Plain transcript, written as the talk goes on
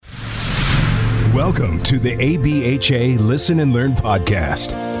Welcome to the ABHA Listen and Learn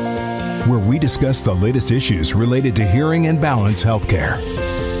podcast, where we discuss the latest issues related to hearing and balance healthcare.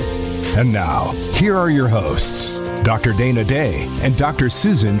 And now, here are your hosts, Dr. Dana Day and Dr.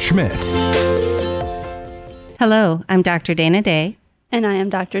 Susan Schmidt. Hello, I'm Dr. Dana Day. And I am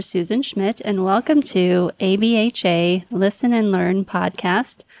Dr. Susan Schmidt, and welcome to ABHA Listen and Learn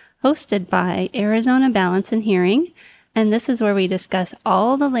podcast, hosted by Arizona Balance and Hearing. And this is where we discuss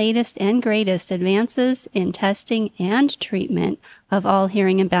all the latest and greatest advances in testing and treatment of all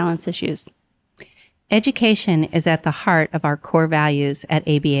hearing and balance issues. Education is at the heart of our core values at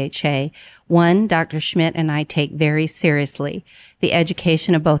ABHA. One, Dr. Schmidt and I take very seriously: the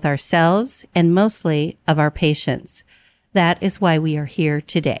education of both ourselves and mostly of our patients. That is why we are here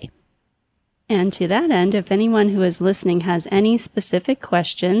today. And to that end, if anyone who is listening has any specific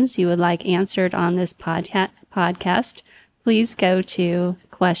questions you would like answered on this podcast, please go to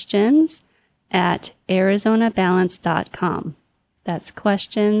questions@arizonabalance.com. That's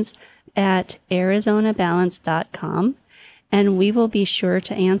questions@arizonabalance.com, and we will be sure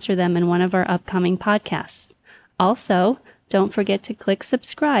to answer them in one of our upcoming podcasts. Also, don't forget to click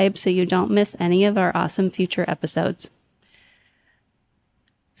subscribe so you don't miss any of our awesome future episodes.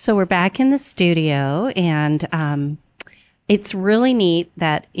 So we're back in the studio, and it's really neat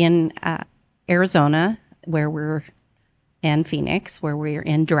that in Arizona, and Phoenix, where we're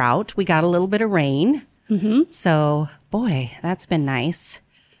in drought, we got a little bit of rain. Mm-hmm. So, boy, that's been nice.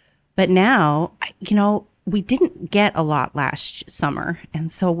 But now, we didn't get a lot last summer.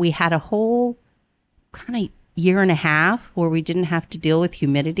 And so we had a whole kind of year and a half where we didn't have to deal with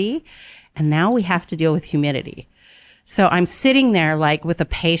humidity. And now we have to deal with humidity. So I'm sitting there like with a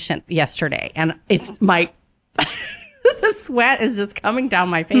patient yesterday, and it's the sweat is just coming down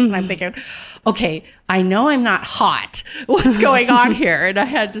my face. And I'm thinking, okay, I know I'm not hot. What's going on here? And I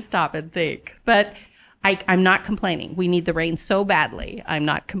had to stop and think. But I'm not complaining. We need the rain so badly. I'm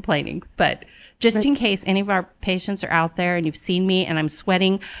not complaining. But just in case any of our patients are out there and you've seen me and I'm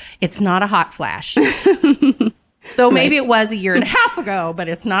sweating, it's not a hot flash. Though maybe it was a year and a half ago, but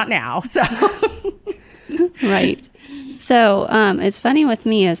it's not now. So Right. So it's funny with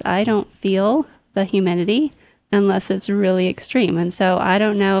me is I don't feel the humidity unless it's really extreme. And so I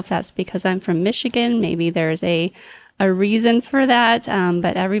don't know if that's because I'm from Michigan. Maybe there's a reason for that.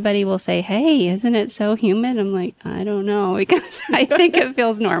 But everybody will say, hey, isn't it so humid? I'm like, I don't know, because I think it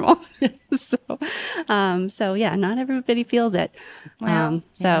feels normal. So yeah, not everybody feels it. Well,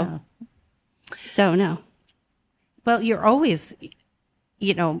 So no. Well, you're always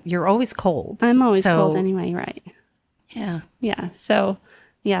cold. I'm always cold anyway, right? Yeah. Yeah. So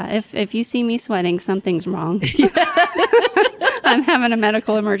yeah, if you see me sweating, something's wrong. I'm having a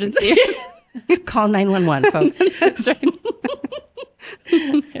medical emergency. Call 911, folks. That's right.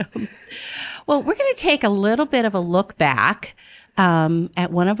 Yeah. Well, we're going to take a little bit of a look back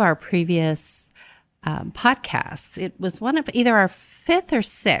at one of our previous podcasts. It was one of either our fifth or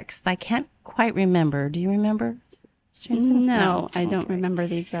sixth. I can't quite remember. Do you remember? No, I don't remember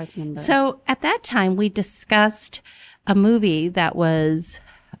the exact number. So at that time, we discussed a movie that was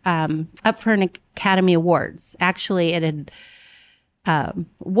up for an Academy Awards. Actually, it had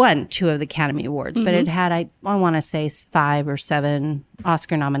won 2 of the Academy Awards, but it had, I want to say, 5 or 7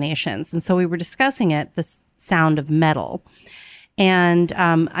 Oscar nominations. And so we were discussing it, The Sound of Metal. And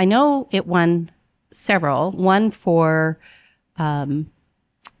I know it won several. One for the,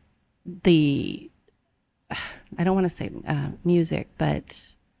 I don't want to say music,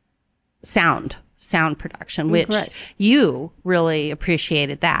 but sound production, which you really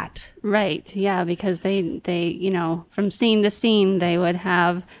appreciated that. Right. Yeah. Because they, from scene to scene, they would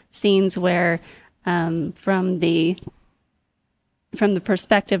have scenes where, from the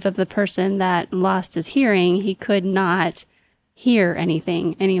perspective of the person that lost his hearing, he could not hear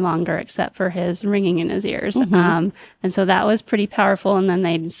anything any longer except for his ringing in his ears. And so that was pretty powerful. And then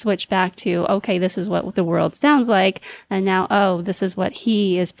they'd switch back to, okay, this is what the world sounds like. And now, oh, this is what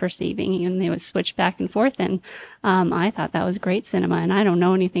he is perceiving. And they would switch back and forth. And I thought that was great cinema. And I don't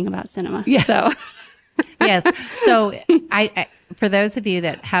know anything about cinema. Yeah. So Yes. So I for those of you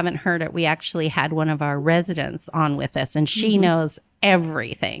that haven't heard it, we actually had one of our residents on with us, and she knows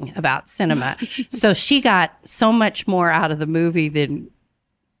everything about cinema. So she got so much more out of the movie than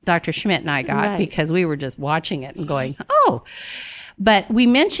Dr. Schmidt and I got, because we were just watching it and going, oh. But we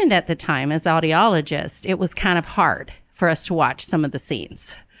mentioned at the time, as audiologists, it was kind of hard for us to watch some of the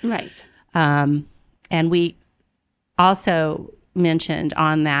scenes. Right. And we also mentioned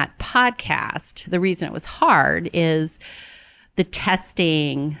on that podcast, the reason it was hard is the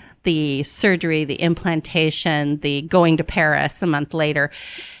testing, the surgery, the implantation, the going to Paris a month later.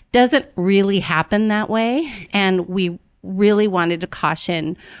 doesn't really happen that way. And we really wanted to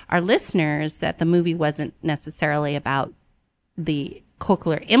caution our listeners that the movie wasn't necessarily about the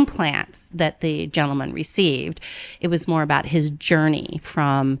cochlear implants that the gentleman received. It was more about his journey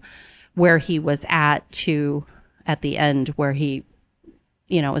from where he was at the end where he,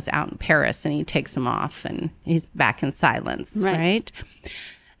 was out in Paris and he takes them off and he's back in silence, right?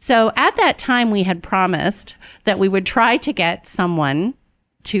 So at that time, we had promised that we would try to get someone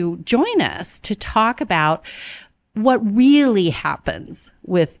to join us to talk about what really happens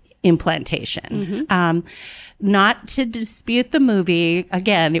with implantation. Not to dispute the movie.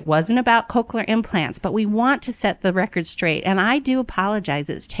 Again, it wasn't about cochlear implants, but we want to set the record straight. And I do apologize.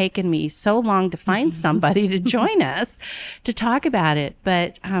 It's taken me so long to find somebody to join us to talk about it.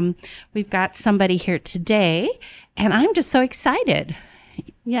 But we've got somebody here today, and I'm just so excited.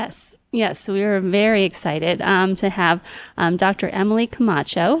 Yes, we are very excited to have Dr. Emily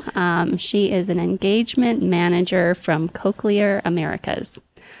Camacho. She is an engagement manager from Cochlear Americas.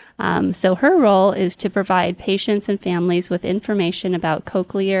 So her role is to provide patients and families with information about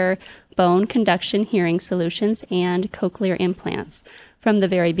cochlear bone conduction hearing solutions and cochlear implants, from the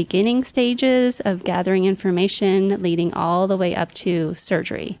very beginning stages of gathering information leading all the way up to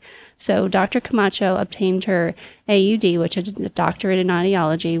surgery. So Dr. Camacho obtained her AUD, which is a doctorate in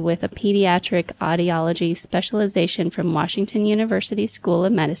audiology, with a pediatric audiology specialization from Washington University School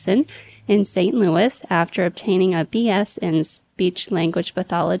of Medicine in St. Louis, after obtaining a BS in speech language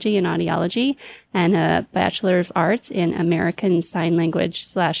pathology and audiology and a Bachelor of Arts in American Sign Language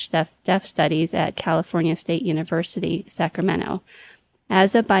 / Deaf Studies at California State University, Sacramento.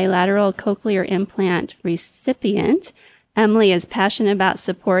 As a bilateral cochlear implant recipient, Emily is passionate about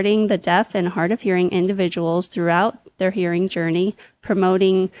supporting the deaf and hard of hearing individuals throughout their hearing journey,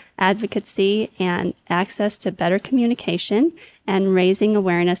 promoting advocacy and access to better communication, and raising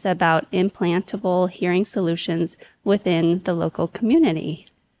awareness about implantable hearing solutions within the local community.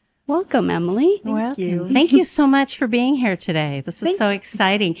 Welcome, Emily. Thank you. Thank you so much for being here today. This is so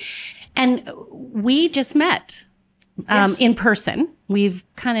exciting. And we just met in person. We've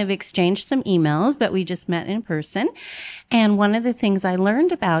kind of exchanged some emails, but we just met in person. And one of the things I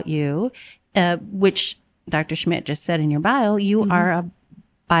learned about you, which Dr. Schmidt just said in your bio, you are a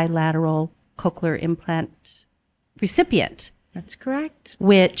bilateral cochlear implant recipient. That's correct.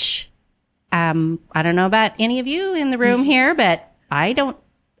 Which, I don't know about any of you in the room here, but I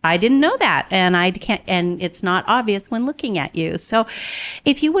didn't know that. And and it's not obvious when looking at you. So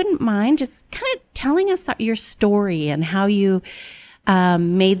if you wouldn't mind just kind of telling us your story and how you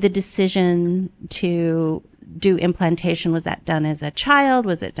made the decision to do implantation. Was that done as a child?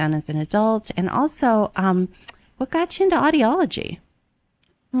 Was it done as an adult? And also, what got you into audiology?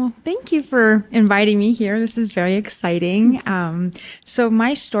 Well, thank you for inviting me here. This is very exciting. So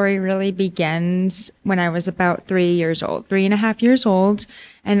my story really begins when I was about 3.5 years old,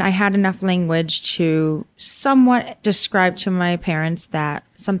 and I had enough language to somewhat describe to my parents that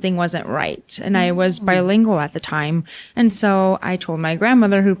something wasn't right. And I was bilingual at the time. And so I told my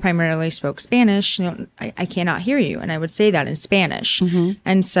grandmother, who primarily spoke Spanish, I cannot hear you. And I would say that in Spanish.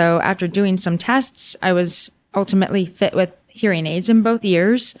 And so after doing some tests, I was ultimately fit with hearing aids in both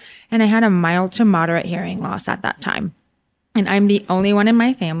ears, and I had a mild to moderate hearing loss at that time. And I'm the only one in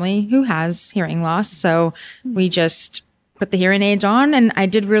my family who has hearing loss, so we just put the hearing aids on, and I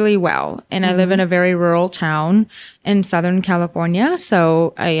did really well. And I live in a very rural town in Southern California,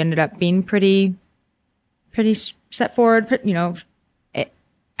 so I ended up being pretty set forward.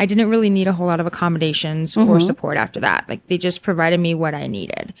 I didn't really need a whole lot of accommodations or support after that. Like, they just provided me what I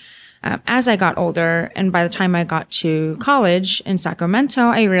needed. As I got older, and by the time I got to college in Sacramento,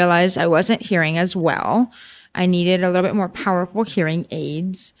 I realized I wasn't hearing as well. I needed a little bit more powerful hearing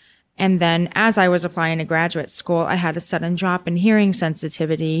aids. And then as I was applying to graduate school, I had a sudden drop in hearing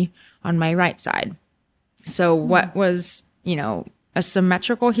sensitivity on my right side. So what was, a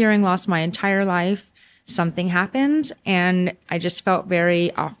symmetrical hearing loss my entire life, something happened, and I just felt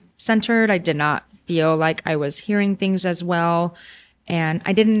very off-centered. I did not feel like I was hearing things as well. And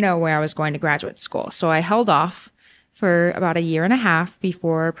I didn't know where I was going to graduate school. So I held off for about 1.5 years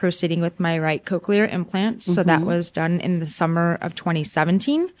before proceeding with my right cochlear implant. So that was done in the summer of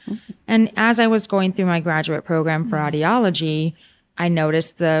 2017. And as I was going through my graduate program for audiology, I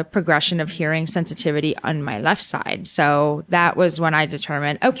noticed the progression of hearing sensitivity on my left side. So that was when I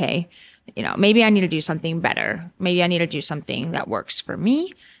determined, okay, maybe I need to do something better. Maybe I need to do something that works for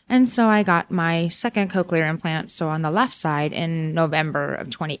me. And so I got my second cochlear implant, so on the left side, in November of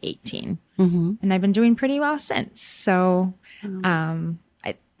 2018. And I've been doing pretty well since. So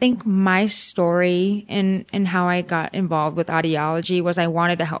I think my story and how I got involved with audiology was I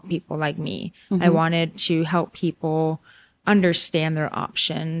wanted to help people like me. I wanted to help people understand their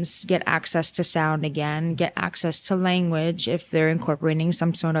options, get access to sound again, get access to language if they're incorporating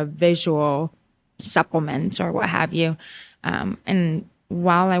some sort of visual supplements or what have you. And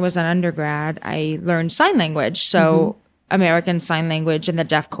while I was an undergrad, I learned sign language. So American Sign Language and the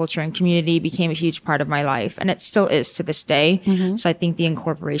deaf culture and community became a huge part of my life, and it still is to this day. So I think the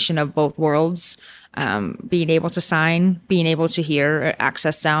incorporation of both worlds, being able to sign, being able to hear or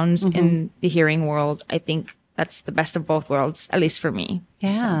access sounds in the hearing world, I think that's the best of both worlds, at least for me.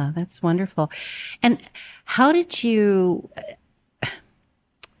 Yeah, that's wonderful. And how did you,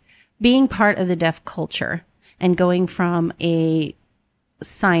 being part of the deaf culture and going from a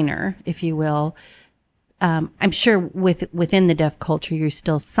signer, if you will, I'm sure within the deaf culture, you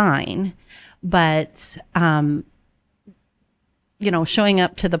still sign, but, showing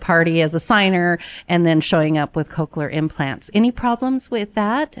up to the party as a signer and then showing up with cochlear implants. Any problems with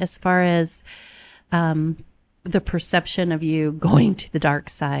that as far as the perception of you going to the dark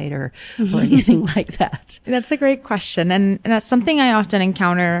side or anything like that? That's a great question. And that's something I often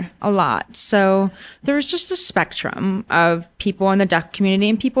encounter a lot. So there's just a spectrum of people in the deaf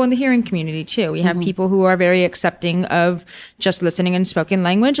community and people in the hearing community too. We have people who are very accepting of just listening and spoken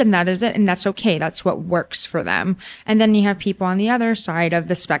language, and that is it. And that's okay. That's what works for them. And then you have people on the other side of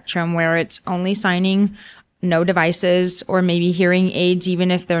the spectrum where it's only signing, no devices, or maybe hearing aids, even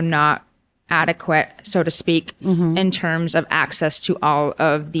if they're not adequate, so to speak, in terms of access to all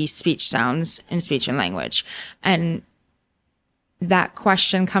of the speech sounds in speech and language. And that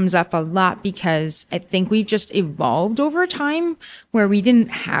question comes up a lot because I think we've just evolved over time where we didn't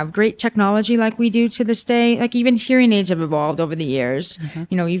have great technology like we do to this day. Like even hearing aids have evolved over the years.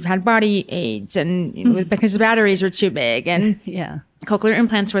 You've had body aids and because the batteries were too big, and cochlear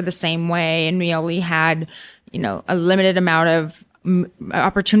implants were the same way. And we only had, a limited amount of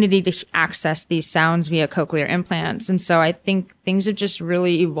opportunity to access these sounds via cochlear implants. And so I think things have just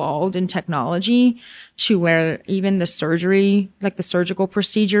really evolved in technology to where even the surgery, like the surgical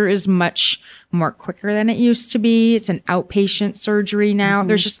procedure, is much more quicker than it used to be. It's an outpatient surgery now.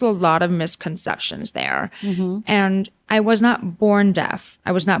 There's just a lot of misconceptions there. And I was not born deaf.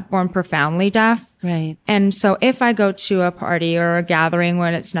 I was not born profoundly deaf. Right. And so if I go to a party or a gathering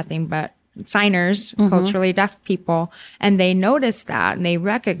when it's nothing but signers, culturally deaf people, and they notice that and they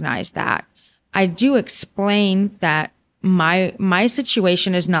recognize that, I do explain that my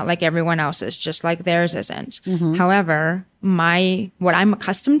situation is not like everyone else's, just like theirs isn't. However, what I'm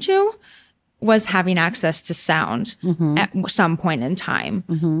accustomed to was having access to sound at some point in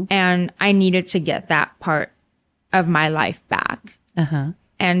time. And I needed to get that part of my life back.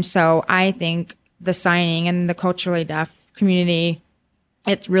 And so I think the signing and the culturally deaf community,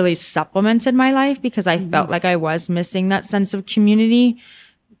 it really supplemented my life because I felt like I was missing that sense of community.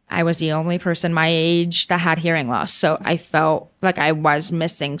 I was the only person my age that had hearing loss. So I felt like I was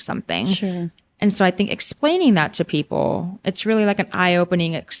missing something. Sure. And so I think explaining that to people, it's really like an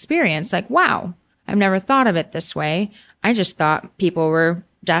eye-opening experience. Like, wow, I've never thought of it this way. I just thought people were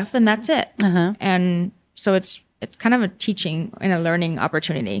deaf and that's it. And so it's kind of a teaching and a learning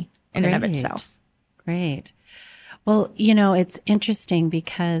opportunity in and of itself. Great. Well, it's interesting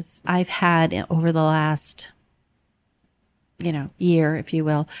because I've had over the last, year, if you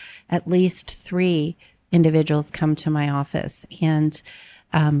will, at least 3 individuals come to my office. And,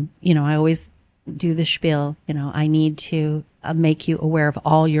 I always do the spiel, I need to make you aware of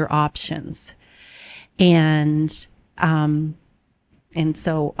all your options. And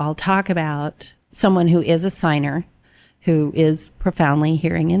so I'll talk about someone who is a signer, who is profoundly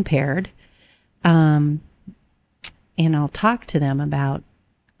hearing impaired. And I'll talk to them about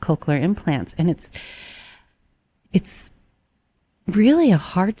cochlear implants. And it's really a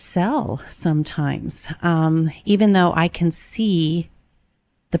hard sell sometimes, even though I can see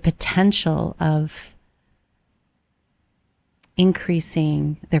the potential of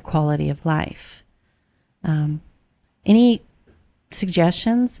increasing their quality of life. Any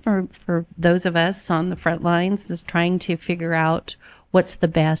suggestions for those of us on the front lines of trying to figure out what's the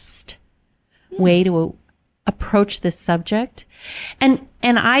best way to approach this subject? And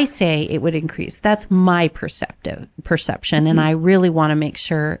I say it would increase. That's my perception. And I really want to make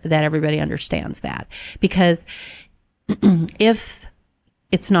sure that everybody understands that, because if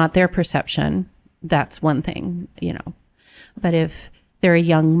it's not their perception, that's one thing, but if they're a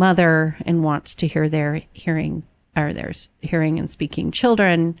young mother and wants to hear their hearing or there's hearing and speaking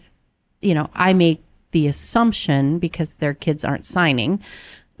children, I make the assumption, because their kids aren't signing,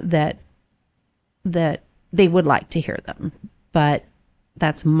 that they would like to hear them. But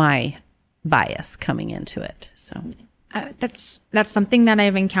that's my bias coming into it. So that's something that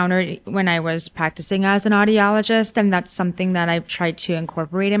I've encountered when I was practicing as an audiologist, and that's something that I've tried to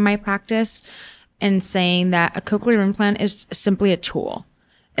incorporate in my practice, and saying that a cochlear implant is simply a tool.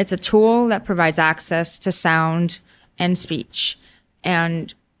 It's a tool that provides access to sound and speech,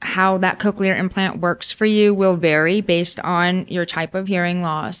 and how that cochlear implant works for you will vary based on your type of hearing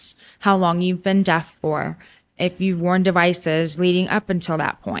loss, how long you've been deaf for, if you've worn devices leading up until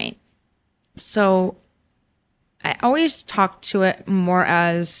that point. So I always talk to it more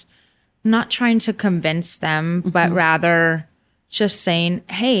as not trying to convince them, but rather just saying,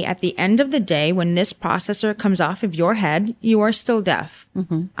 hey, at the end of the day, when this processor comes off of your head, you are still deaf.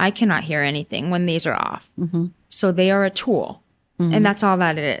 I cannot hear anything when these are off. So they are a tool. And that's all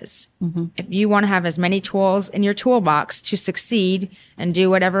that it is. If you want to have as many tools in your toolbox to succeed and do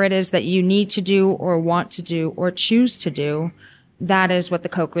whatever it is that you need to do or want to do or choose to do, that is what the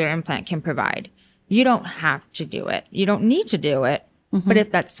cochlear implant can provide. You don't have to do it. You don't need to do it. But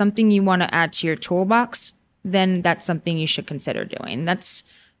if that's something you want to add to your toolbox, then that's something you should consider doing. That's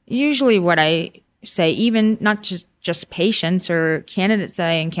usually what I say, even not just patients or candidates that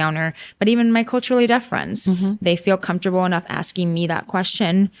I encounter, but even my culturally deaf friends. They feel comfortable enough asking me that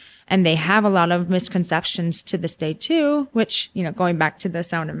question, and they have a lot of misconceptions to this day too, which, going back to the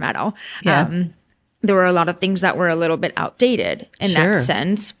Sound of Metal, there were a lot of things that were a little bit outdated in that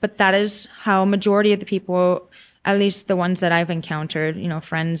sense, but that is how majority of the people, at least the ones that I've encountered,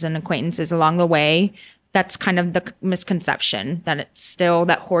 friends and acquaintances along the way, that's kind of the misconception, that it's still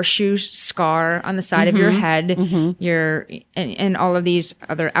that horseshoe scar on the side of your head, and all of these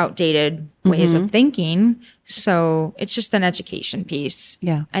other outdated ways of thinking. So it's just an education piece.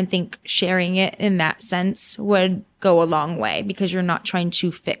 Yeah. I think sharing it in that sense would go a long way, because you're not trying to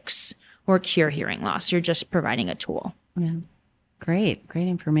fix or cure hearing loss. You're just providing a tool. Yeah. Great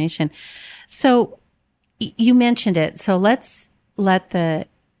information. So you mentioned it. So let's let the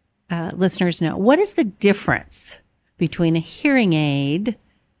listeners know, what is the difference between a hearing aid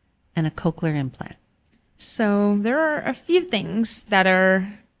and a cochlear implant? So there are a few things that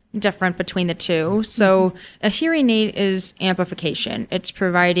are different between the two. So a hearing aid is amplification. It's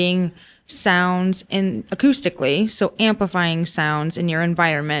providing sounds acoustically, so amplifying sounds in your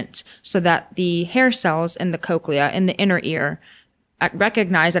environment so that the hair cells in the cochlea in the inner ear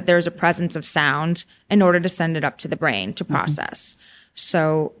recognize that there's a presence of sound in order to send it up to the brain to process.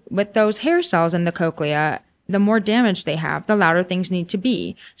 So with those hair cells in the cochlea, the more damage they have, the louder things need to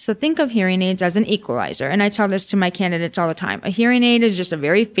be. So think of hearing aids as an equalizer. And I tell this to my candidates all the time. A hearing aid is just a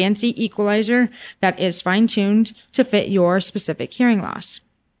very fancy equalizer that is fine-tuned to fit your specific hearing loss.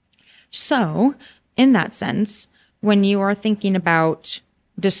 So in that sense, when you are thinking about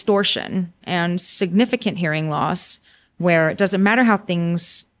distortion and significant hearing loss, where it doesn't matter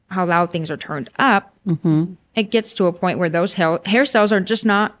how loud things are turned up, it gets to a point where those hair cells are just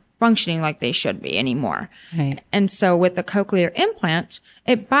not functioning like they should be anymore. Right. And so with the cochlear implant,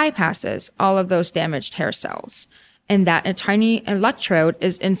 it bypasses all of those damaged hair cells. And that a tiny electrode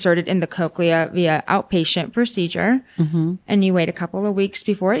is inserted in the cochlea via outpatient procedure. And you wait a couple of weeks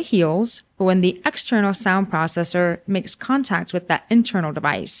before it heals. But when the external sound processor makes contact with that internal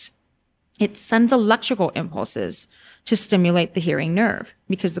device, it sends electrical impulses to stimulate the hearing nerve,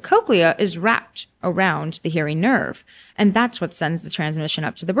 because the cochlea is wrapped around the hearing nerve. And that's what sends the transmission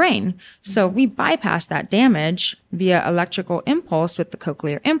up to the brain. So we bypass that damage via electrical impulse with the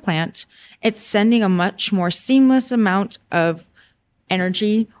cochlear implant. It's sending a much more seamless amount of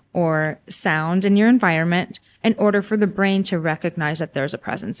energy or sound in your environment in order for the brain to recognize that there's a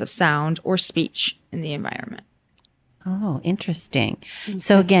presence of sound or speech in the environment. Oh, interesting.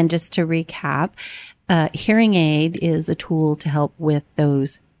 So again, just to recap, hearing aid is a tool to help with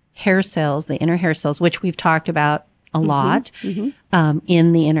those hair cells, the inner hair cells, which we've talked about a lot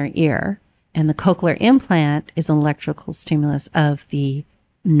in the inner ear. And the cochlear implant is an electrical stimulus of the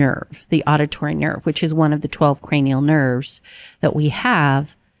nerve, the auditory nerve, which is one of the 12 cranial nerves that we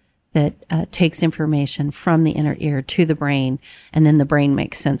have that takes information from the inner ear to the brain, and then the brain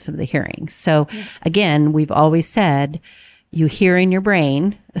makes sense of the hearing. So again, we've always said you hear in your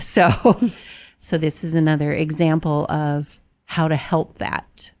brain. So this is another example of how to help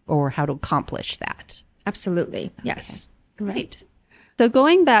that or how to accomplish that. Absolutely. Yes. Okay. Right. So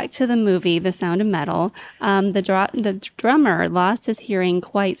going back to the movie, The Sound of Metal, the drummer lost his hearing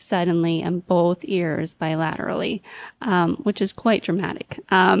quite suddenly in both ears bilaterally, which is quite dramatic.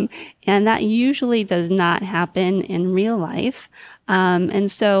 And that usually does not happen in real life. And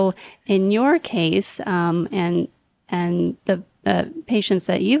so in your case, and the patients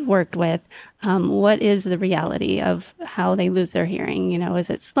that you've worked with, what is the reality of how they lose their hearing? Is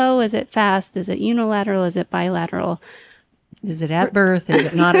it slow? Is it fast? Is it unilateral? Is it bilateral? Is it at birth? Is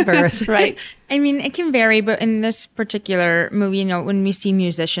it not at birth? Right. I mean, it can vary, but in this particular movie, when we see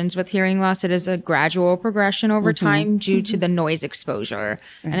musicians with hearing loss, it is a gradual progression over time due to the noise exposure.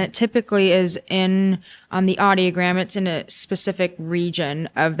 And it typically is on the audiogram, it's in a specific region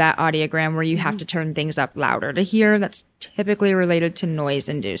of that audiogram where you have to turn things up louder to hear. That's typically related to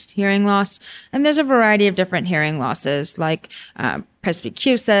noise-induced hearing loss. And there's a variety of different hearing losses like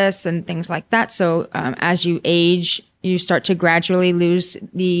presbycusis and things like that. So as you age, you start to gradually lose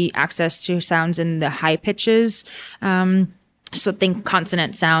the access to sounds in the high pitches. So think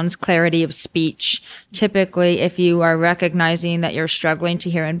consonant sounds, clarity of speech. Typically, if you are recognizing that you're struggling to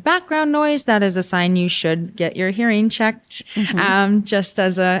hear in background noise, that is a sign you should get your hearing checked, just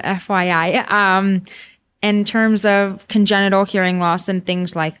as a FYI. In terms of congenital hearing loss and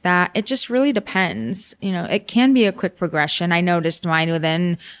things like that, it just really depends. It can be a quick progression. I noticed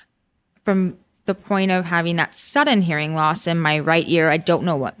mine from the point of having that sudden hearing loss in my right ear. I don't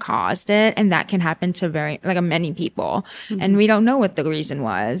know what caused it. And that can happen to many people. And we don't know what the reason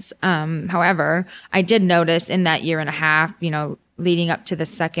was. However, I did notice in that year and a half, leading up to the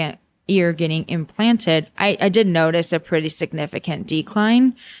second ear getting implanted, I did notice a pretty significant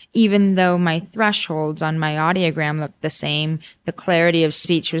decline. Even though my thresholds on my audiogram looked the same, the clarity of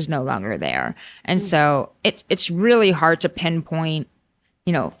speech was no longer there. And so it's really hard to pinpoint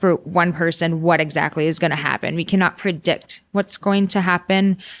for one person, what exactly is going to happen. We cannot predict what's going to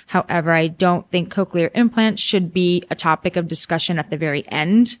happen. However, I don't think cochlear implants should be a topic of discussion at the very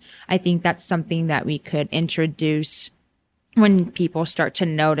end. I think that's something that we could introduce when people start to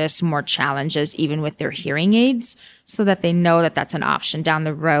notice more challenges, even with their hearing aids, so that they know that that's an option down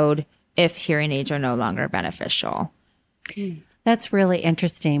the road if hearing aids are no longer beneficial. That's really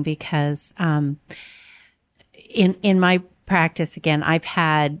interesting because in my practice, again, I've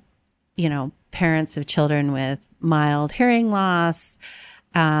had, parents of children with mild hearing loss,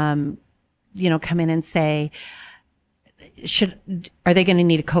 come in and say, are they going to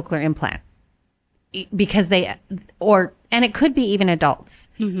need a cochlear implant? Because and it could be even adults.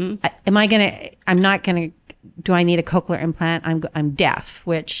 Do I need a cochlear implant? I'm deaf,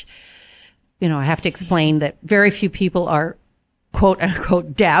 which, I have to explain that very few people are quote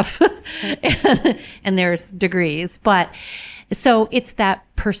unquote deaf and there's degrees, but so it's that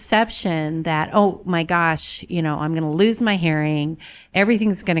perception that, oh my gosh, I'm going to lose my hearing.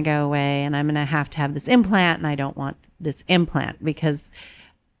 Everything's going to go away and I'm going to have this implant, and I don't want this implant because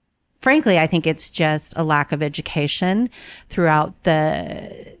frankly, I think it's just a lack of education throughout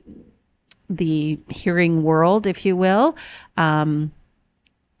the hearing world, if you will. And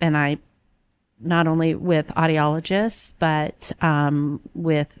I, not only with audiologists, but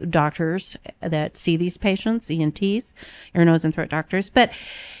with doctors that see these patients, ENTs, ear, nose, and throat doctors. But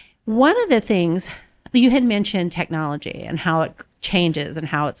one of the things you had mentioned, technology and how it changes and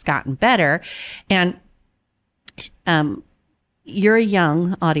how it's gotten better. And you're a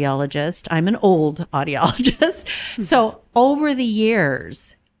young audiologist. I'm an old audiologist. So over the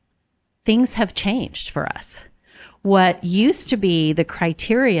years, things have changed for us. What used to be the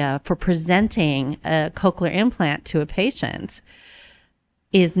criteria for presenting a cochlear implant to a patient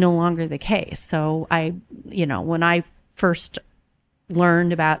is no longer the case. So when I first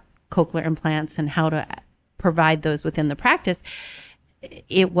learned about cochlear implants and how to provide those within the practice,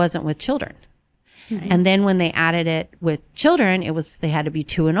 it wasn't with children. Right. And then when they added it with children, they had to be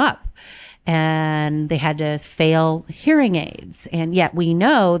 2 and up. And they had to fail hearing aids. And yet we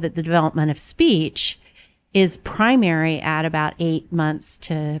know that the development of speech is primary at about 8 months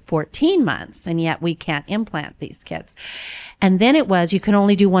to 14 months. And yet we can't implant these kids. And then you can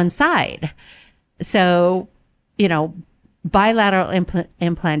only do one side. So, bilateral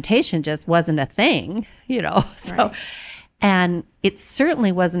implantation just wasn't a thing, so, right. And it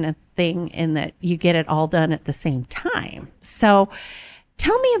certainly wasn't a thing in that you get it all done at the same time. So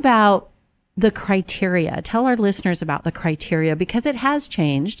tell me about the criteria. Tell our listeners about the criteria because it has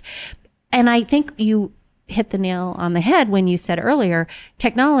changed. And I think you hit the nail on the head when you said earlier,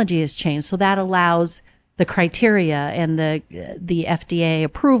 technology has changed. So that allows the criteria and the FDA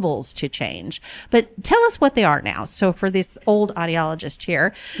approvals to change. But tell us what they are now. So for this old audiologist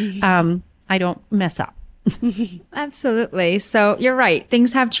here, I don't mess up. Absolutely. So you're right.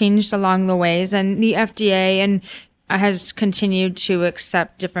 Things have changed along the ways, and the FDA has continued to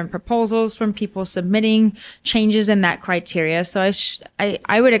accept different proposals from people submitting changes in that criteria. So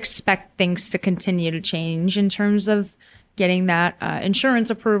I would expect things to continue to change in terms of getting that insurance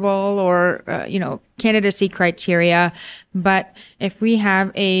approval or, candidacy criteria. But if we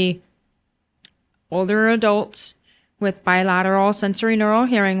have a older adult with bilateral sensory neural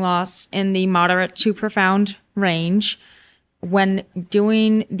hearing loss in the moderate to profound range, when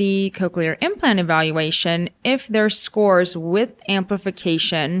doing the cochlear implant evaluation, if their scores with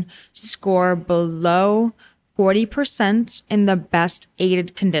amplification score below 40% in the best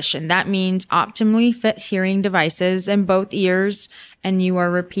aided condition, that means optimally fit hearing devices in both ears, and you are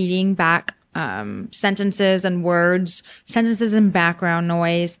repeating back sentences and words, sentences and background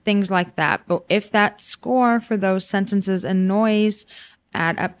noise, things like that. But if that score for those sentences and noise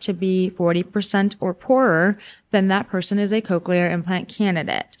add up to be 40% or poorer, then that person is a cochlear implant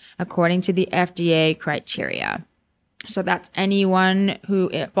candidate according to the FDA criteria. So that's anyone who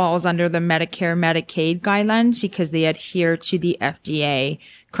falls under the Medicare, Medicaid guidelines because they adhere to the FDA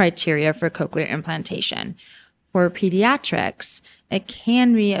criteria for cochlear implantation. For pediatrics, it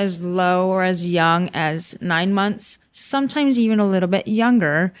can be as low or as young as 9 months, sometimes even a little bit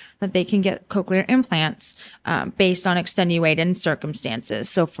younger, that they can get cochlear implants based on extenuating circumstances.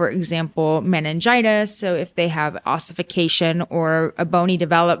 So, for example, meningitis. So if they have ossification or a bony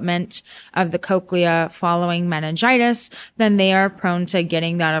development of the cochlea following meningitis, then they are prone to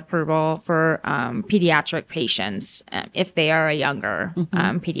getting that approval for pediatric patients if they are a younger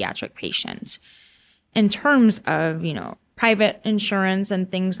pediatric patient. In terms of, private insurance and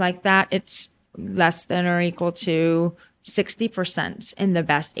things like that, it's less than or equal to 60% in the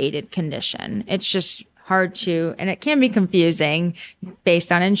best aided condition. It's just hard to, and it can be confusing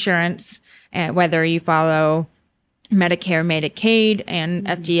based on insurance, whether you follow Medicare, Medicaid, and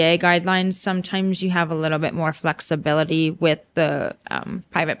FDA guidelines. Sometimes you have a little bit more flexibility with the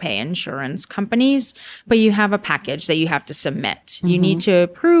private pay insurance companies, but you have a package that you have to submit. You need to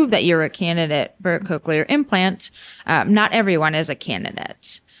prove that you're a candidate for a cochlear implant. Not everyone is a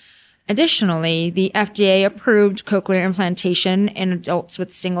candidate. Additionally, the FDA approved cochlear implantation in adults with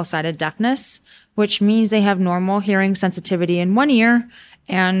single-sided deafness, which means they have normal hearing sensitivity in one ear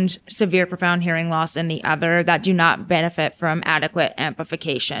and severe profound hearing loss in the other that do not benefit from adequate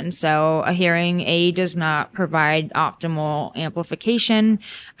amplification. So a hearing aid does not provide optimal amplification.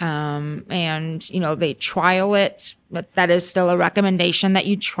 They trial it, but that is still a recommendation that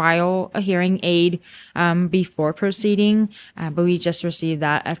you trial a hearing aid before proceeding. But we just received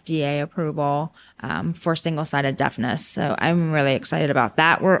that FDA approval for single-sided deafness. So I'm really excited about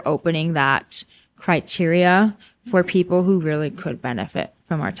that. We're opening that criteria for people who really could benefit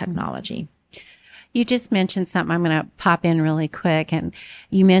from our technology. You just mentioned something I'm going to pop in really quick, and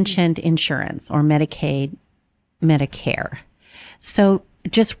you mentioned insurance or Medicaid, Medicare. So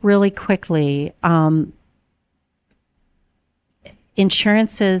just really quickly,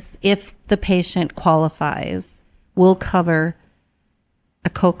 insurances, if the patient qualifies, will cover a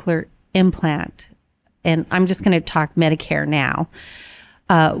cochlear implant. And I'm just going to talk Medicare now.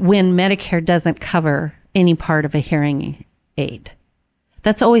 When Medicare doesn't cover any part of a hearing aid.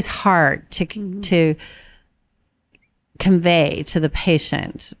 That's always hard to convey to the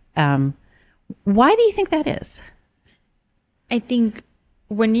patient. Why do you think that is? I think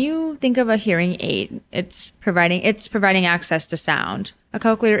when you think of a hearing aid, it's providing access to sound. A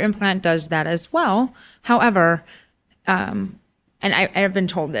cochlear implant does that as well. However, and I've been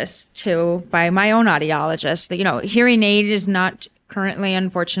told this too by my own audiologist that, hearing aid is not currently,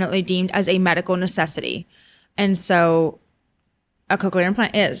 unfortunately, deemed as a medical necessity. And so a cochlear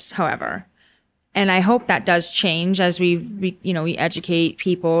implant is, however. And I hope that does change as we educate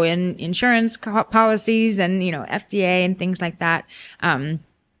people in insurance policies and, FDA and things like that.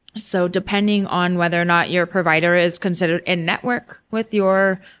 So depending on whether or not your provider is considered in network with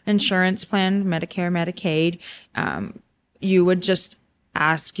your insurance plan, Medicare, Medicaid, you would just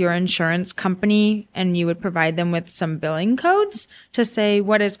ask your insurance company and you would provide them with some billing codes to say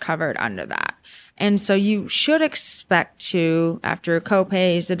what is covered under that. And so you should expect to, after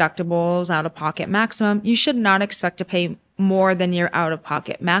copays, deductibles, out-of-pocket maximum, you should not expect to pay more than your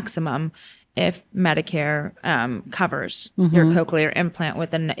out-of-pocket maximum if Medicare covers your cochlear implant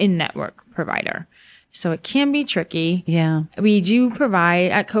with an in-network provider. So it can be tricky. Yeah. We do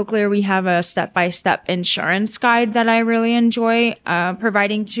provide, at Cochlear, we have a step-by-step insurance guide that I really enjoy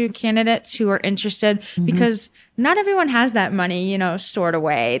providing to candidates who are interested because not everyone has that money, stored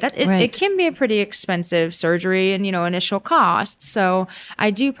away. It can be a pretty expensive surgery and, initial costs. So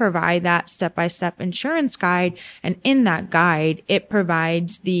I do provide that step-by-step insurance guide. And in that guide, it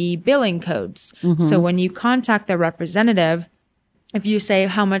provides the billing codes. So when you contact the representative, if you say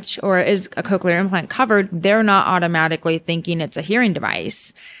how much or is a cochlear implant covered, they're not automatically thinking it's a hearing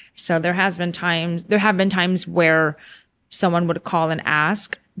device. So there have been times where someone would call and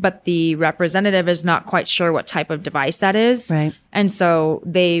ask, but the representative is not quite sure what type of device that is. Right. And so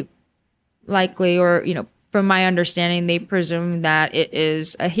they likely, or, from my understanding, they presume that it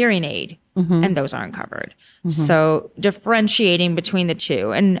is a hearing aid, and those aren't covered. So differentiating between the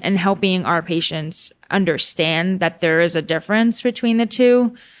two and helping our patients understand that there is a difference between the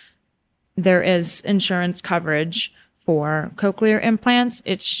two. There is insurance coverage for cochlear implants.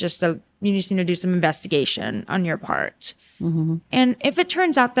 It's just you just need to do some investigation on your part. And if it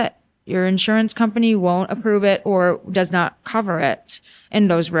turns out that your insurance company won't approve it or does not cover it in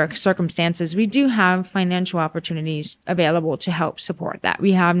those rare circumstances, we do have financial opportunities available to help support that.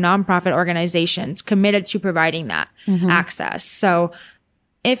 We have nonprofit organizations committed to providing that access. So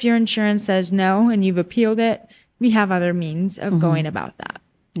if your insurance says no and you've appealed it, we have other means of going about that.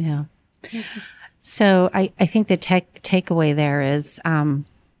 Yeah. So I think the takeaway there is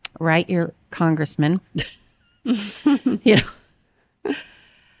write your congressman.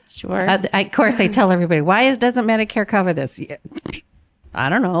 Sure. Of course, I tell everybody, why doesn't Medicare cover this? Yeah. I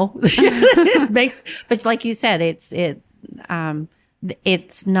don't know. It makes, but like you said,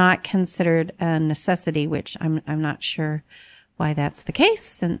 it's not considered a necessity, which I'm not sure why that's the case,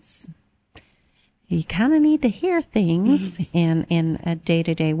 since you kind of need to hear things in a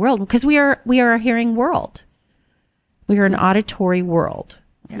day-to-day world, because we are a hearing world. We are an auditory world,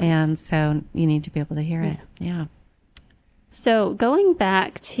 and so you need to be able to hear it. Yeah. So going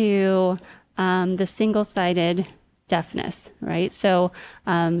back to the single-sided deafness, right? So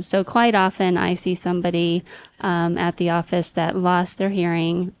quite often I see somebody at the office that lost their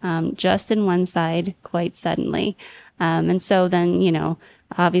hearing just in one side quite suddenly. And so then,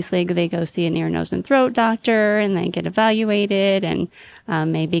 obviously they go see an ear, nose, and throat doctor and then get evaluated and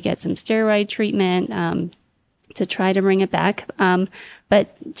maybe get some steroid treatment to try to bring it back.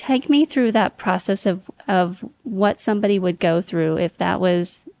 But take me through that process of what somebody would go through if that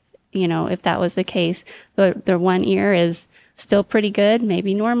was, if that was the case. Their one ear is still pretty good,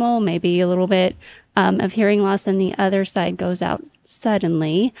 maybe normal, maybe a little bit of hearing loss, and the other side goes out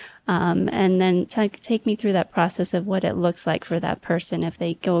suddenly. And then take me through that process of what it looks like for that person if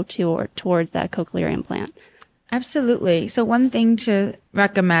they go towards that cochlear implant. Absolutely. So one thing to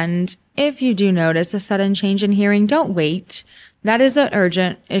recommend, if you do notice a sudden change in hearing, don't wait. That is an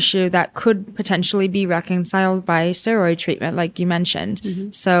urgent issue that could potentially be reconciled by steroid treatment, like you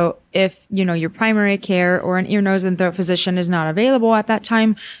mentioned. So if, your primary care or an ear, nose, and throat physician is not available at that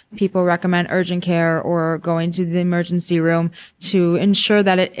time, people recommend urgent care or going to the emergency room to ensure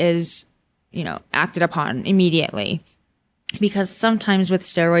that it is, acted upon immediately. Because sometimes with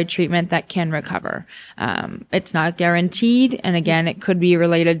steroid treatment that can recover. It's not guaranteed. And again, it could be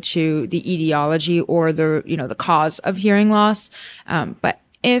related to the etiology or the cause of hearing loss. But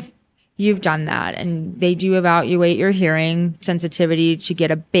if you've done that and they do evaluate your hearing sensitivity to get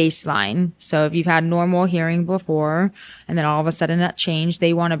a baseline. So if you've had normal hearing before and then all of a sudden that changed,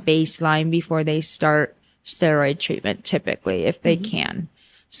 they want a baseline before they start steroid treatment typically, if they can.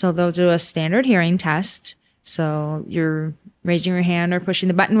 So they'll do a standard hearing test. So you're raising your hand or pushing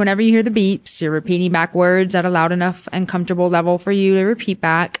the button whenever you hear the beeps. You're repeating back words at a loud enough and comfortable level for you to repeat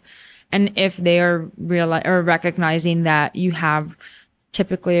back. And if they are recognizing that you have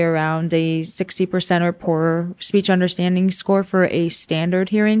typically around a 60% or poorer speech understanding score for a standard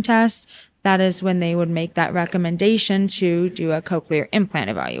hearing test, that is when they would make that recommendation to do a cochlear implant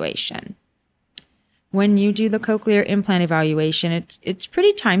evaluation. When you do the cochlear implant evaluation, it's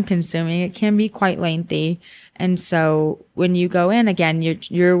pretty time consuming. It can be quite lengthy. And so when you go in, again,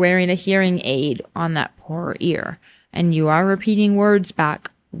 you're wearing a hearing aid on that poor ear and you are repeating words back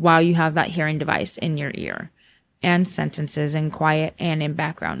while you have that hearing device in your ear and sentences in quiet and in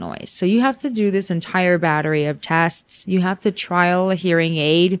background noise. So you have to do this entire battery of tests. You have to trial a hearing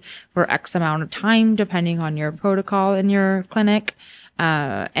aid for X amount of time, depending on your protocol in your clinic.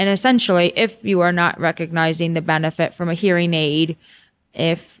 And essentially, if you are not recognizing the benefit from a hearing aid,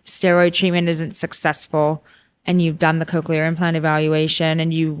 if steroid treatment isn't successful and you've done the cochlear implant evaluation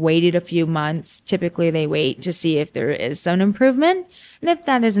and you've waited a few months, typically they wait to see if there is some improvement. And if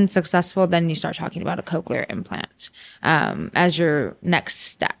that isn't successful, then you start talking about a cochlear implant as your next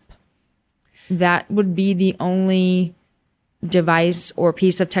step. That would be the only device or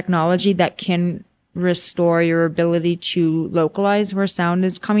piece of technology that can restore your ability to localize where sound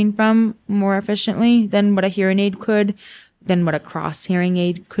is coming from more efficiently than what a hearing aid could, than what a cross hearing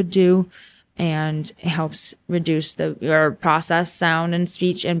aid could do. And it helps reduce or process sound and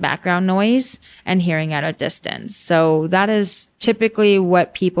speech and background noise and hearing at a distance. So that is typically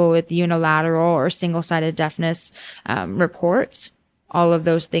what people with unilateral or single-sided deafness report all of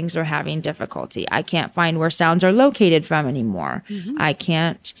those things are having difficulty. I can't find where sounds are located from anymore. I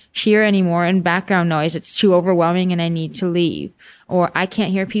can't hear anymore in background noise. It's too overwhelming and I need to leave. Or I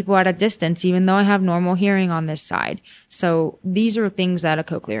can't hear people at a distance, even though I have normal hearing on this side. So these are things that a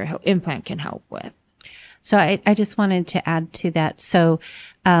cochlear implant can help with. So I just wanted to add to that. So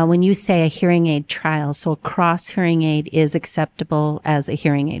when you say a hearing aid trial, so a cross hearing aid is acceptable as a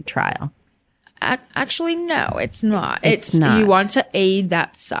hearing aid trial? Actually, no, it's not. It's not. You want to aid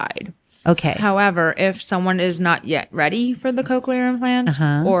that side. Okay. However, if someone is not yet ready for the cochlear implant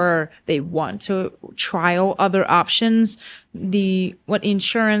or they want to trial other options, what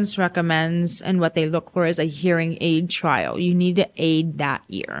insurance recommends and what they look for is a hearing aid trial. You need to aid that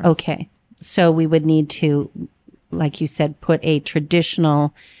ear. Okay. So we would need to, like you said, put a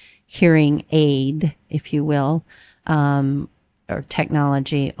traditional hearing aid, if you will, or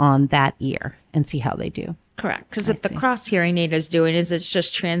technology on that ear and see how they do. Correct. Because what the cross hearing aid is doing is it's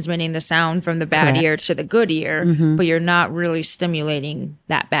just transmitting the sound from the bad ear to the good ear, but you're not really stimulating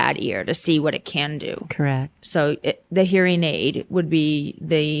that bad ear to see what it can do. Correct. So the hearing aid would be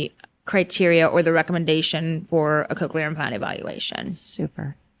the criteria or the recommendation for a cochlear implant evaluation.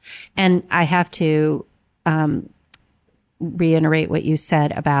 Super. And I have to reiterate what you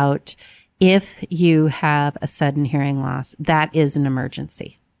said about if you have a sudden hearing loss, that is an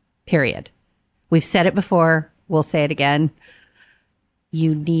emergency, period. We've said it before. We'll say it again.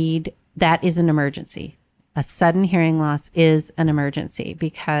 That is an emergency. A sudden hearing loss is an emergency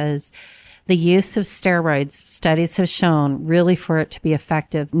because the use of steroids, studies have shown, really for it to be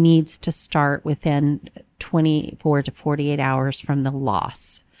effective, needs to start within 24 to 48 hours from the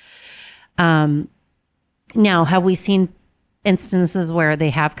loss. Now, have we seen instances where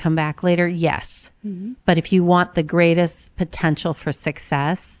they have come back later? Yes. But if you want the greatest potential for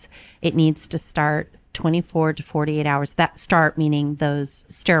success, it needs to start 24 to 48 hours. That start meaning those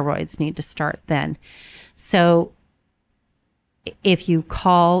steroids need to start then. So if you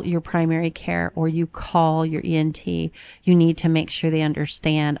call your primary care or you call your ENT, you need to make sure they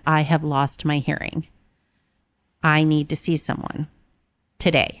understand, I have lost my hearing. I need to see someone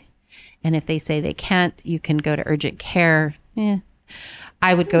today. And if they say they can't, you can go to urgent care.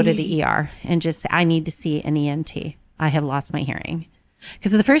 I would go to the ER and just say, I need to see an ENT. I have lost my hearing.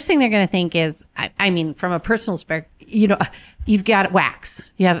 Because the first thing they're going to think is, I mean, from a personal perspective, you've got wax.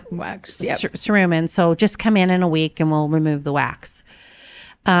 You have wax, cerumen. So just come in a week and we'll remove the wax.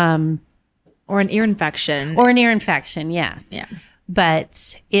 Or an ear infection. Yes. Yeah.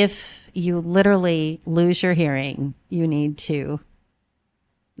 But if you literally lose your hearing,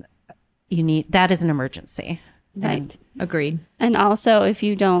 that is an emergency. Right. Agreed. And also, if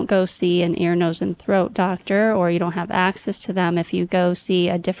you don't go see an ear, nose, and throat doctor, or you don't have access to them, if you go see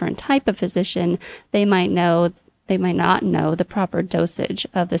a different type of physician, they might not know the proper dosage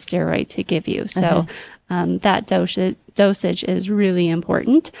of the steroid to give you. So that dosage is really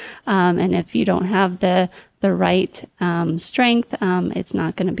important. And if you don't have the right strength, it's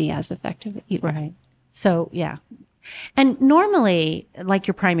not going to be as effective either. Right. So, yeah. And normally, like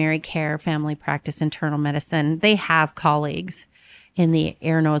your primary care, family practice, internal medicine, they have colleagues in the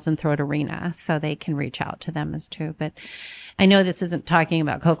ear, nose, and throat arena, so they can reach out to them as too. But I know this isn't talking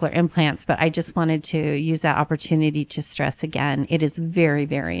about cochlear implants, but I just wanted to use that opportunity to stress again, it is very,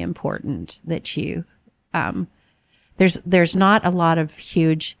 very important that you, there's not a lot of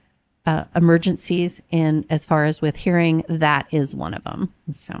huge emergencies in as far as with hearing. That is one of them.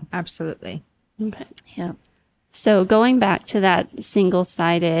 So absolutely. Okay. Yeah. So going back to that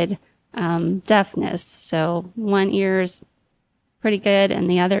single-sided deafness, so one ear is pretty good and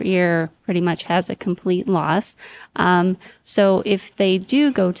the other ear pretty much has a complete loss. So if they do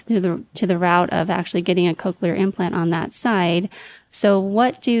go to the route of actually getting a cochlear implant on that side, so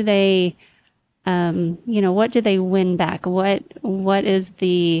what do they, what do they win back? What is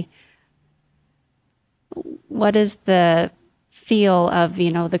the feel of,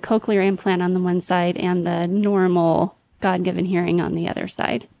 the cochlear implant on the one side and the normal God-given hearing on the other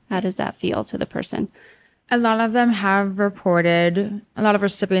side? How does that feel to the person? A lot of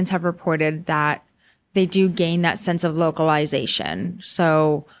recipients have reported that they do gain that sense of localization.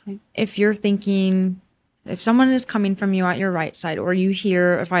 So if you're thinking, if someone is coming from you at your right side, or you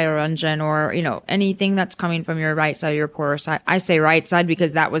hear a fire engine, or, anything that's coming from your right side or your poorer side, I say right side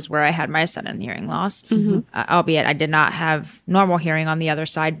because that was where I had my sudden hearing loss, albeit I did not have normal hearing on the other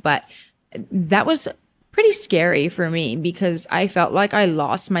side. But that was pretty scary for me because I felt like I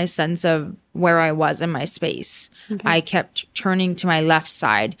lost my sense of where I was in my space. Okay. I kept turning to my left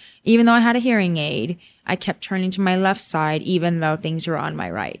side. Even though I had a hearing aid, I kept turning to my left side, even though things were on my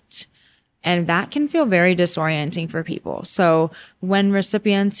right. And that can feel very disorienting for people. So when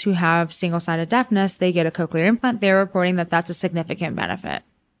recipients who have single-sided deafness, they get a cochlear implant, they're reporting that that's a significant benefit.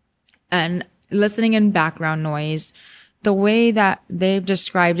 And listening in background noise, the way that they've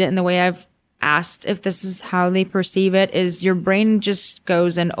described it and the way I've asked if this is how they perceive it is your brain just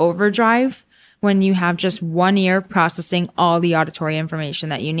goes in overdrive when you have just one ear processing all the auditory information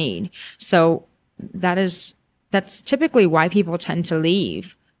that you need. So that's typically why people tend to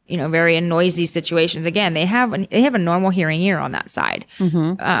leave, very in noisy situations. Again, they have a normal hearing ear on that side.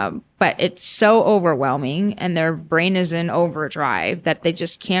 But it's so overwhelming and their brain is in overdrive that they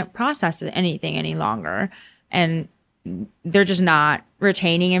just can't process anything any longer. And they're just not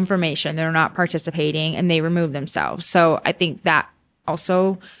retaining information. They're not participating and they remove themselves. So I think that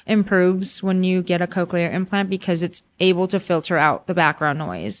also improves when you get a cochlear implant because it's able to filter out the background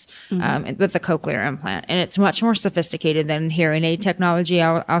noise with the cochlear implant. And it's much more sophisticated than hearing aid technology.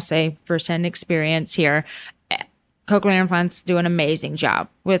 I'll say firsthand experience here. Cochlear implants do an amazing job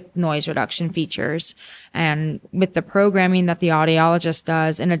with noise reduction features and with the programming that the audiologist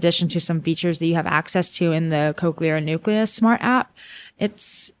does, in addition to some features that you have access to in the Cochlear Nucleus Smart app.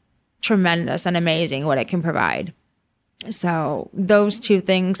 It's tremendous and amazing what it can provide. So those two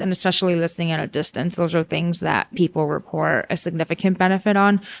things, and especially listening at a distance, those are things that people report a significant benefit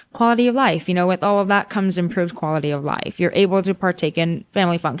on. Quality of life, with all of that comes improved quality of life. You're able to partake in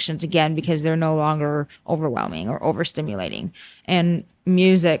family functions again because they're no longer overwhelming or overstimulating. And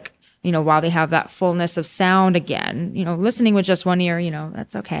music, while they have that fullness of sound again, listening with just one ear,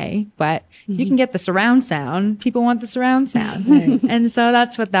 that's okay. But you can get the surround sound. People want the surround sound. Right. And so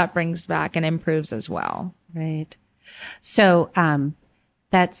that's what that brings back and improves as well. Right. So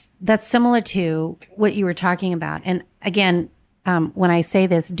that's similar to what you were talking about. And again, when I say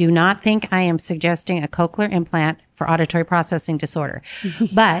this, do not think I am suggesting a cochlear implant for auditory processing disorder.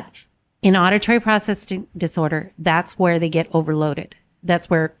 But in auditory processing disorder, that's where they get overloaded. That's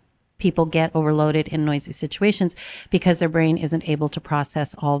where people get overloaded in noisy situations because their brain isn't able to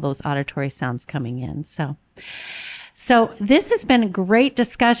process all those auditory sounds coming in. So this has been a great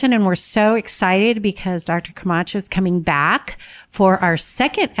discussion, and we're so excited because Dr. Camacho is coming back for our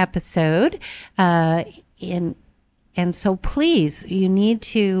second episode. And so please, you need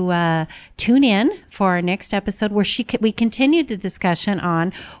to tune in for our next episode where we continue the discussion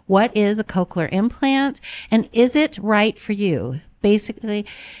on what is a cochlear implant and is it right for you? Basically,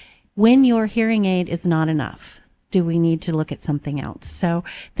 when your hearing aid is not enough, do we need to look at something else? So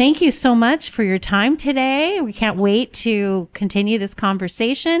thank you so much for your time today. We can't wait to continue this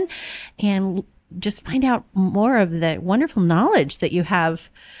conversation and just find out more of the wonderful knowledge that you have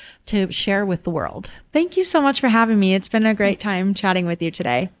to share with the world. Thank you so much for having me. It's been a great time chatting with you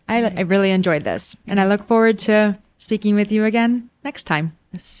today. I really enjoyed this, and I look forward to speaking with you again next time.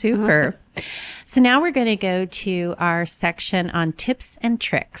 Super. Awesome. So now we're going to go to our section on tips and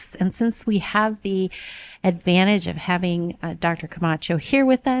tricks. And since we have the advantage of having Dr. Camacho here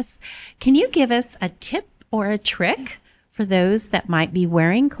with us, can you give us a tip or a trick for those that might be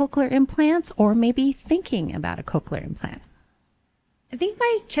wearing cochlear implants or maybe thinking about a cochlear implant? I think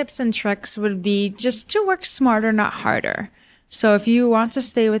my tips and tricks would be just to work smarter, not harder. So if you want to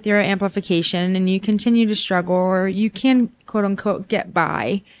stay with your amplification and you continue to struggle, or you can quote unquote get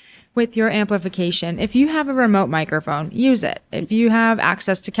by with your amplification, if you have a remote microphone, use it. If you have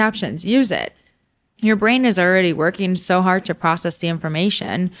access to captions, use it. Your brain is already working so hard to process the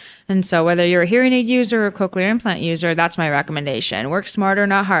information. And so whether you're a hearing aid user or a cochlear implant user, that's my recommendation. Work smarter,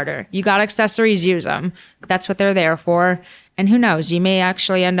 not harder. You got accessories, use them. That's what they're there for. And who knows, you may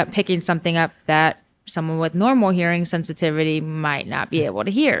actually end up picking something up that someone with normal hearing sensitivity might not be able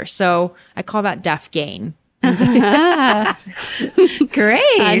to hear. So I call that deaf gain. Great.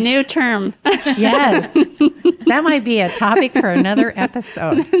 A new term. Yes. That might be a topic for another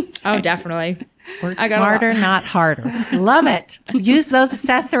episode. Oh, definitely. Work smarter, not harder. Love it. Use those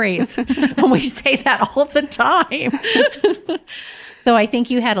accessories. We say that all the time. Though I think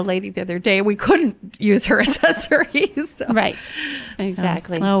you had a lady the other day, we couldn't use her accessories. So. Right.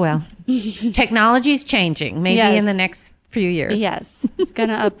 Exactly. So, oh, well. Technology's changing. Maybe in the next few years. Yes. It's going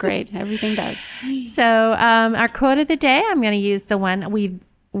to upgrade. Everything does. So our quote of the day, I'm going to use the one we've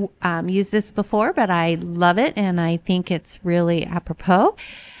used this before, but I love it. And I think it's really apropos.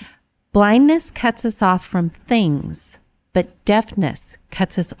 Blindness cuts us off from things, but deafness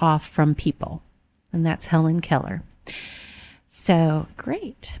cuts us off from people. And that's Helen Keller. So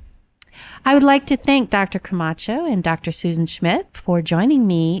great. I would like to thank Dr. Camacho and Dr. Susan Schmidt for joining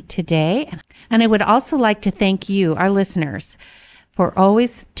me today. And I would also like to thank you, our listeners, for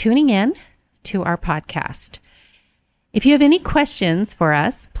always tuning in to our podcast. If you have any questions for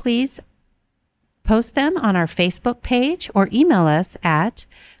us, please Post them on our Facebook page or email us at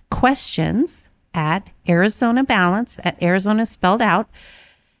questions@ArizonaBalance, at Arizona spelled out,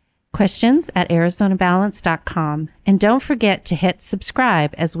 questions@arizonabalance.com. And don't forget to hit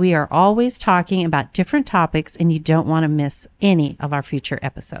subscribe, as we are always talking about different topics and you don't want to miss any of our future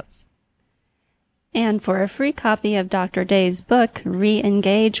episodes. And for a free copy of Dr. Day's book,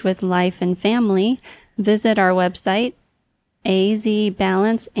 Re-Engage with Life and Family, visit our website,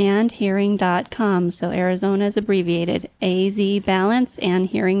 azbalanceandhearing.com. So Arizona is abbreviated,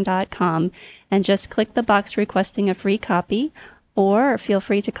 azbalanceandhearing.com. And just click the box requesting a free copy, or feel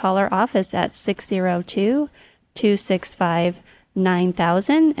free to call our office at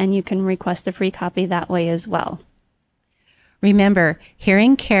 602-265-9000, and you can request a free copy that way as well. Remember,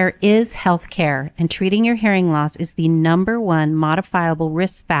 hearing care is health care, and treating your hearing loss is the #1 modifiable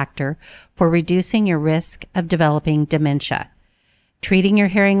risk factor for reducing your risk of developing dementia. Treating your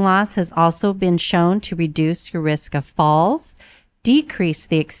hearing loss has also been shown to reduce your risk of falls, decrease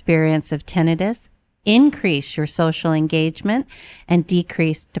the experience of tinnitus, increase your social engagement, and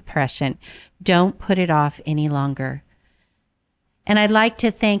decrease depression. Don't put it off any longer. And I'd like to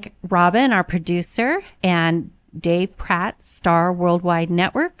thank Robin, our producer, and Dave Pratt, Star Worldwide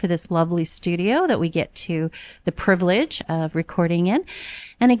Network, for this lovely studio that we get to the privilege of recording in.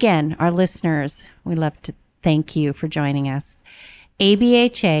 And again, our listeners, we love to thank you for joining us.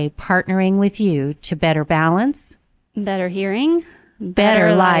 ABHA, partnering with you to better balance, better hearing,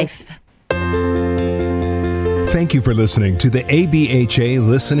 better life. Thank you for listening to the ABHA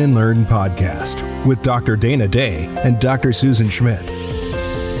Listen and Learn podcast with Dr. Dana Day and Dr. Susan Schmidt.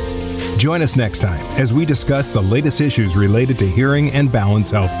 Join us next time as we discuss the latest issues related to hearing and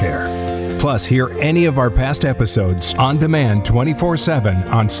balance healthcare. Plus, hear any of our past episodes on demand 24/7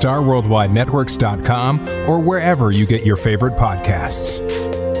 on StarWorldWideNetworks.com or wherever you get your favorite podcasts.